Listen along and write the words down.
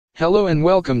Hello and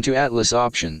welcome to Atlas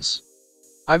Options.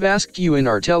 I've asked you in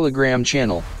our Telegram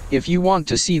channel if you want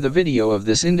to see the video of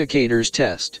this indicators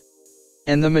test.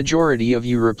 And the majority of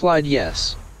you replied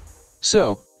yes.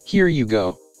 So, here you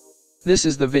go. This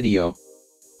is the video.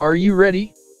 Are you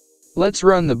ready? Let's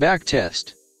run the back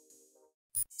test.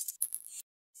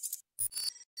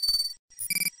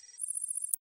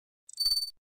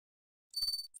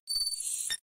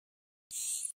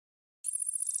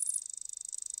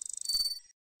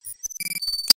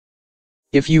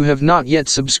 If you have not yet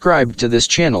subscribed to this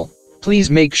channel, please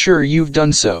make sure you've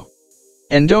done so.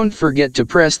 And don't forget to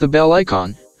press the bell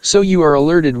icon, so you are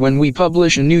alerted when we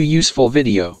publish a new useful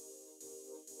video.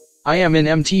 I am in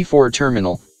MT4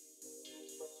 terminal.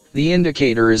 The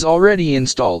indicator is already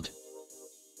installed.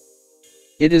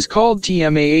 It is called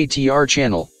TMA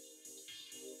channel.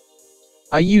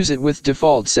 I use it with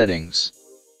default settings.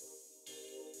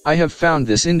 I have found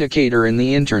this indicator in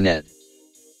the internet.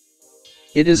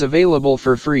 It is available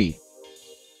for free.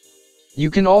 You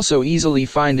can also easily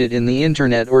find it in the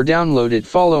internet or download it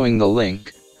following the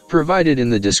link provided in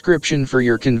the description for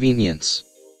your convenience.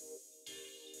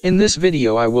 In this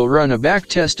video I will run a back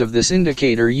test of this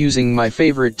indicator using my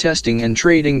favorite testing and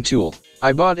trading tool,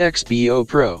 iBOTxBO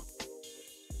Pro.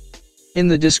 In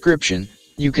the description,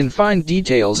 you can find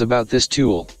details about this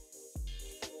tool.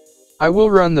 I will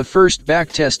run the first back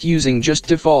test using just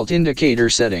default indicator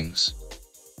settings.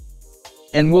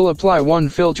 And will apply one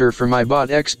filter for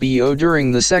iBOTxBO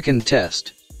during the second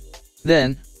test.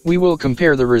 Then, we will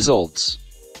compare the results.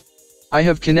 I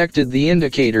have connected the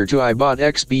indicator to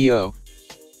iBOTxBO,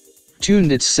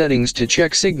 tuned its settings to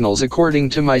check signals according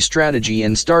to my strategy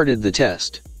and started the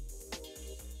test.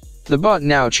 The bot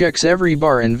now checks every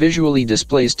bar and visually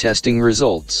displays testing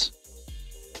results.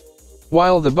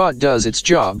 While the bot does its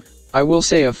job, I will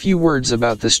say a few words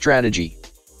about the strategy.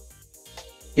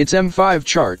 It's M5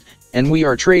 chart, and we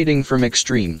are trading from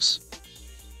extremes.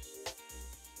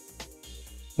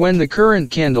 When the current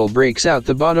candle breaks out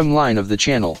the bottom line of the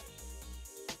channel,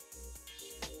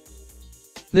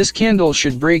 this candle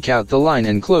should break out the line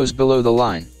and close below the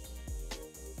line.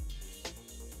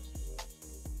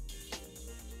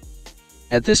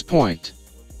 At this point,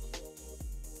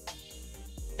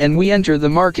 and we enter the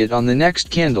market on the next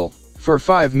candle, for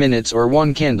 5 minutes or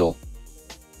one candle.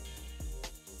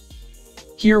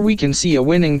 Here we can see a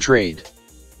winning trade.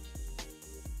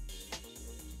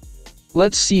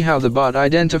 Let's see how the bot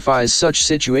identifies such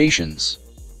situations.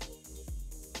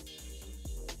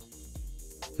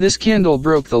 This candle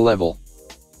broke the level,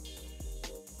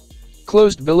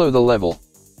 closed below the level,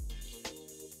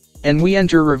 and we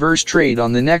enter reverse trade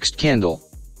on the next candle.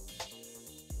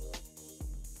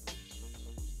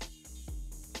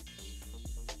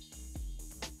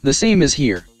 The same is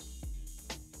here.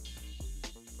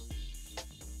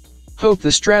 Hope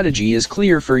the strategy is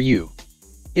clear for you.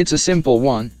 It's a simple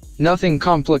one, nothing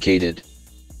complicated.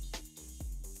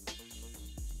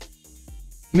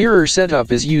 Mirror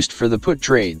setup is used for the put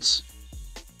trades.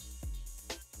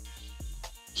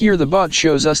 Here the bot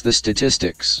shows us the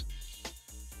statistics.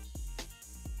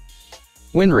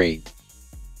 Win rate.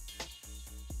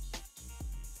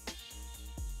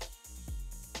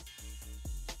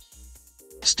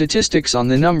 Statistics on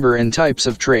the number and types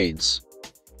of trades.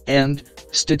 And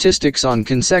statistics on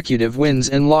consecutive wins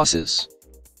and losses.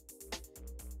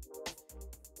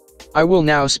 I will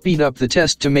now speed up the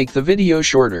test to make the video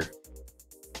shorter.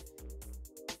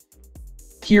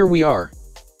 Here we are.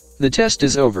 The test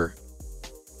is over.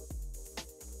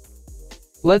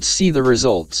 Let's see the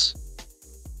results.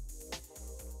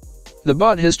 The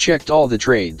bot has checked all the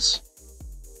trades.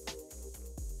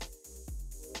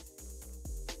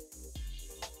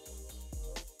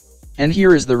 And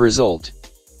here is the result.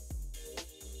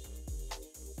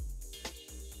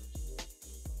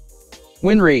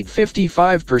 Win rate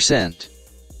 55%.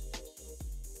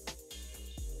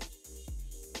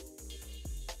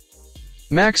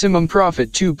 Maximum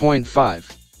profit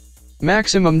 2.5.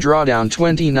 Maximum drawdown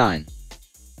 29.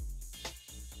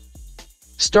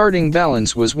 Starting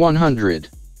balance was 100.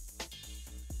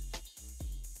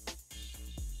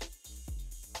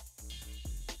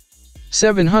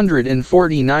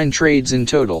 $749 trades in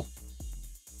total.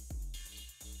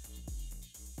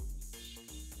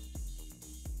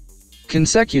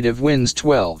 Consecutive wins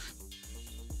 12.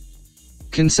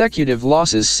 Consecutive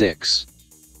losses 6.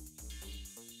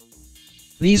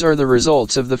 These are the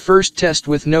results of the first test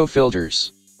with no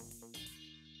filters.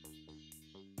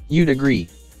 You'd agree,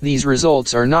 these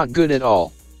results are not good at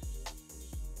all.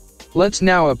 Let's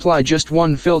now apply just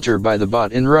one filter by the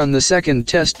bot and run the second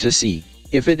test to see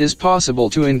if it is possible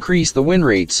to increase the win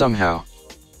rate somehow.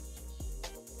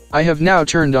 I have now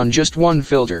turned on just one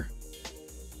filter.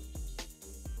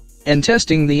 And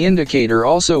testing the indicator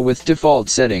also with default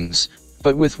settings,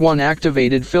 but with one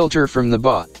activated filter from the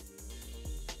bot.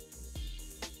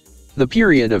 The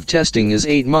period of testing is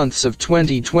 8 months of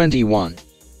 2021.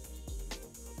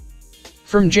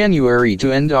 From January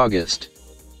to end August.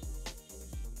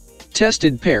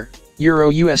 Tested pair,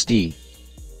 EURUSD.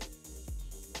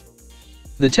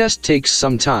 The test takes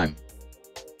some time.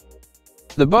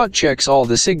 The bot checks all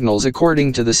the signals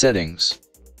according to the settings.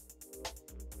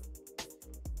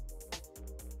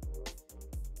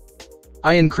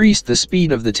 I increased the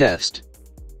speed of the test.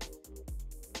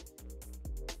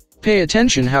 Pay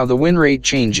attention how the win rate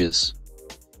changes.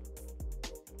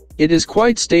 It is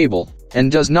quite stable,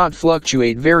 and does not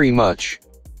fluctuate very much.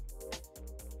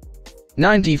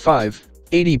 95,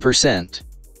 80%.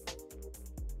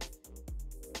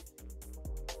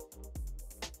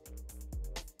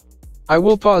 I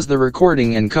will pause the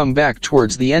recording and come back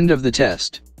towards the end of the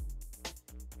test.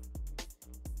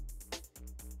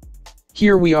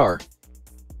 Here we are.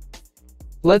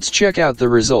 Let's check out the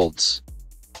results.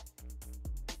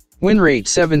 Win rate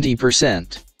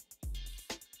 70%.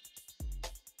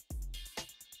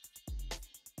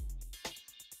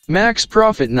 Max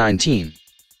profit 19.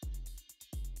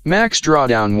 Max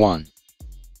drawdown 1.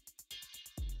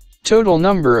 Total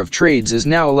number of trades is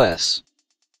now less.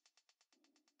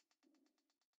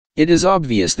 It is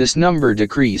obvious this number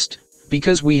decreased,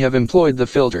 because we have employed the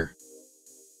filter.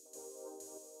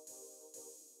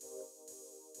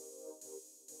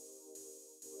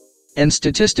 And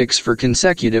statistics for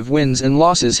consecutive wins and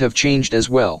losses have changed as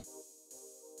well.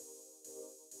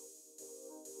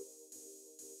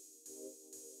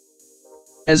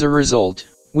 As a result,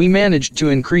 we managed to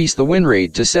increase the win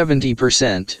rate to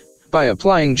 70%, by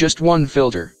applying just one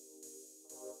filter.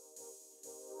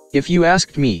 If you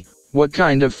asked me, what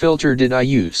kind of filter did I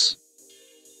use?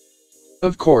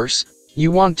 Of course,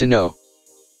 you want to know.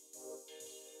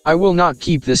 I will not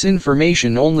keep this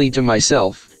information only to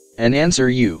myself, and answer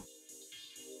you.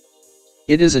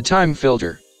 It is a time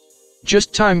filter.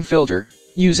 Just time filter,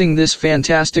 using this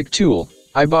fantastic tool,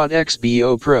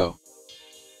 iBOTxBO Pro.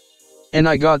 And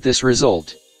I got this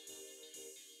result.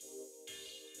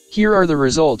 Here are the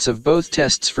results of both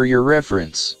tests for your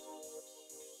reference.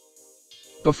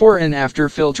 Before and after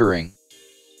filtering.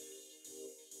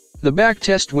 The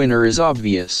backtest winner is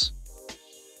obvious.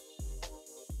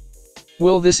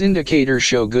 Will this indicator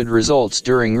show good results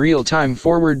during real-time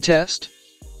forward test?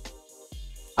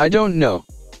 I don't know.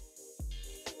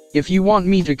 If you want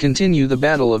me to continue the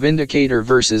battle of indicator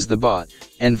versus the bot,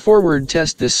 and forward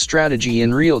test this strategy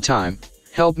in real time,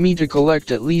 help me to collect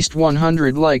at least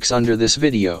 100 likes under this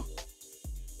video.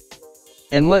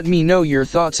 And let me know your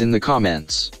thoughts in the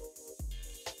comments.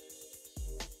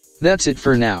 That's it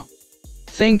for now.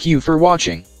 Thank you for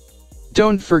watching.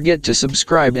 Don't forget to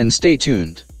subscribe and stay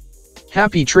tuned.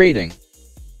 Happy trading!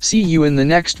 See you in the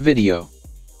next video.